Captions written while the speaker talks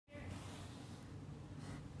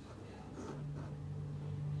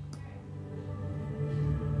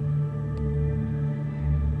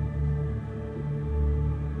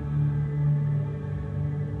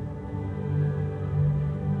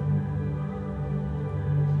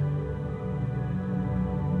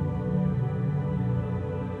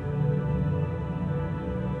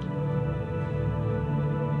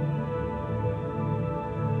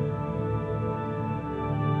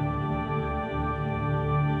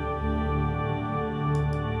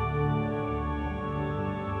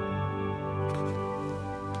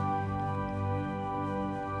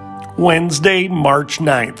Wednesday, March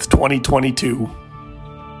 9th, 2022.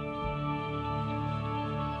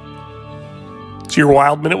 It's your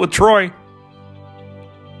Wild Minute with Troy.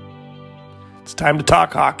 It's time to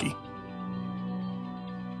talk hockey.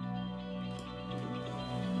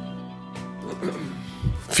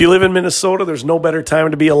 If you live in Minnesota, there's no better time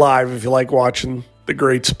to be alive if you like watching the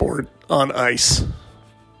great sport on ice.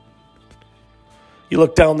 You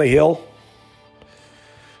look down the hill,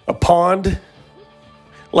 a pond,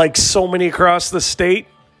 like so many across the state,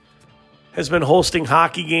 has been hosting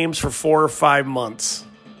hockey games for 4 or 5 months.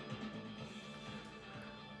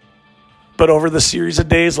 But over the series of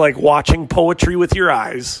days, like watching poetry with your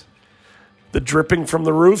eyes, the dripping from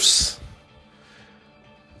the roofs,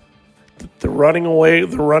 the running away,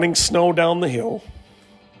 the running snow down the hill,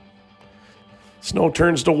 snow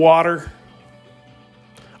turns to water,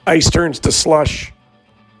 ice turns to slush,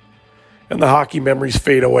 and the hockey memories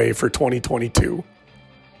fade away for 2022.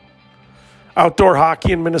 Outdoor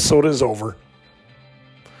hockey in Minnesota is over.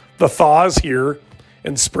 The thaw is here,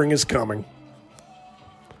 and spring is coming.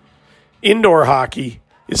 Indoor hockey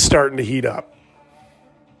is starting to heat up.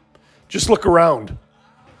 Just look around.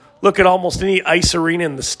 Look at almost any ice arena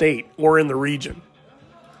in the state or in the region.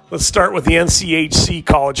 Let's start with the NCHC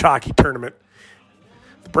College Hockey Tournament.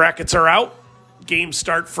 The brackets are out. Games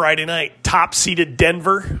start Friday night. Top-seeded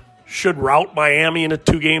Denver should rout Miami in a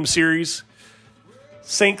 2-game series.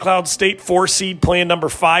 St. Cloud State 4-seed playing number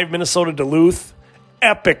 5 Minnesota Duluth.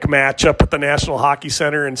 Epic matchup at the National Hockey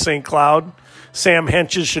Center in St. Cloud. Sam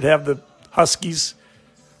Henches should have the Huskies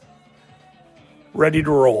ready to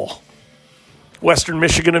roll. Western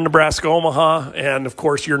Michigan and Nebraska Omaha, and of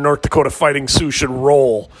course your North Dakota Fighting Sioux should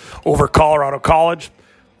roll over Colorado College.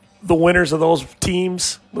 The winners of those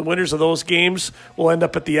teams, the winners of those games will end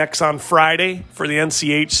up at the X on Friday for the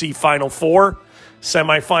NCHC Final Four.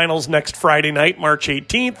 Semifinals next Friday night, March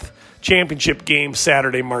 18th. Championship game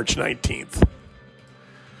Saturday, March 19th.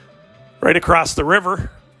 Right across the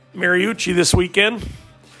river, Mariucci this weekend.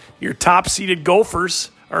 Your top-seeded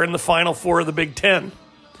Gophers are in the Final Four of the Big Ten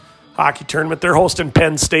hockey tournament. They're hosting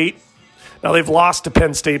Penn State. Now, they've lost to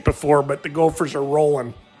Penn State before, but the Gophers are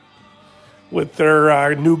rolling with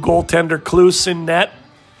their new goaltender, Klus, in net.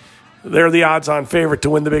 They're the odds-on favorite to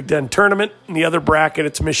win the Big Ten tournament. In the other bracket,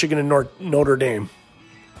 it's Michigan and Notre Dame.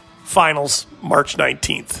 Finals, March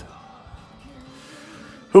 19th.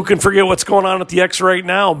 Who can forget what's going on at the X right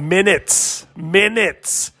now? Minutes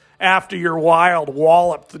after your Wild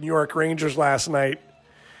walloped the New York Rangers last night,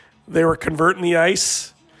 they were converting the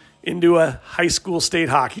ice into a high school state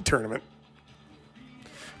hockey tournament.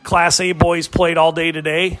 Class A boys played all day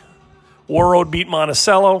today. Warroad beat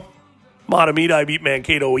Monticello. Matamidi beat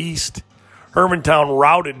Mankato East. Hermantown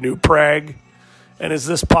routed New Prague. And as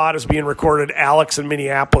this pod is being recorded, Alex and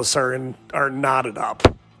Minneapolis are knotted up.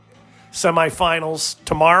 Semifinals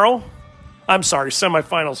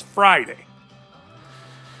Friday.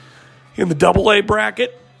 In the AA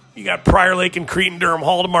bracket, you got Prior Lake and Cretin-Durham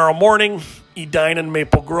Hall tomorrow morning. Edina and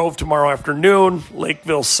Maple Grove tomorrow afternoon.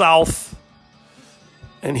 Lakeville South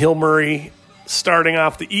and Hill Murray starting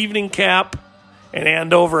off the evening cap. And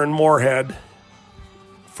Andover and Moorhead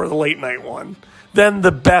for the late night one. Then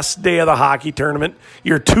the best day of the hockey tournament,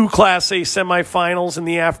 your 2 Class A semifinals in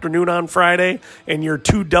the afternoon on Friday and your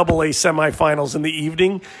 2 AA semifinals in the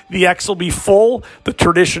evening. The X will be full. The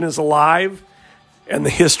tradition is alive. And the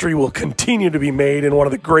history will continue to be made in one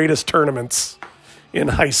of the greatest tournaments in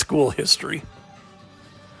high school history.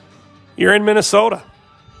 You're in Minnesota.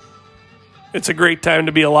 It's a great time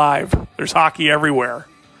to be alive. There's hockey everywhere.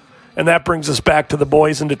 And that brings us back to the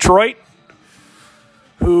boys in Detroit,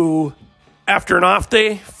 who, after an off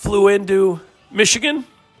day, flew into Michigan.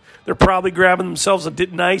 They're probably grabbing themselves a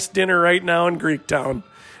nice dinner right now in Greektown.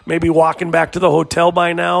 Maybe walking back to the hotel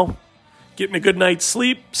by now, getting a good night's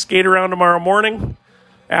sleep, skate around tomorrow morning,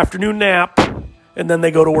 afternoon nap, and then they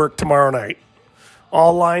go to work tomorrow night.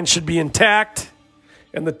 All lines should be intact,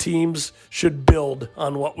 and the teams should build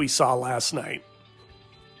on what we saw last night.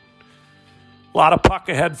 A lot of puck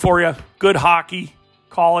ahead for you. Good hockey,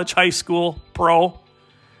 college, high school, pro.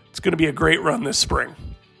 It's going to be a great run this spring.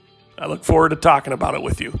 I look forward to talking about it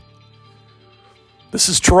with you. This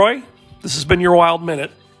is Troy. This has been your Wild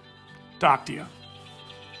Minute. Talk to you.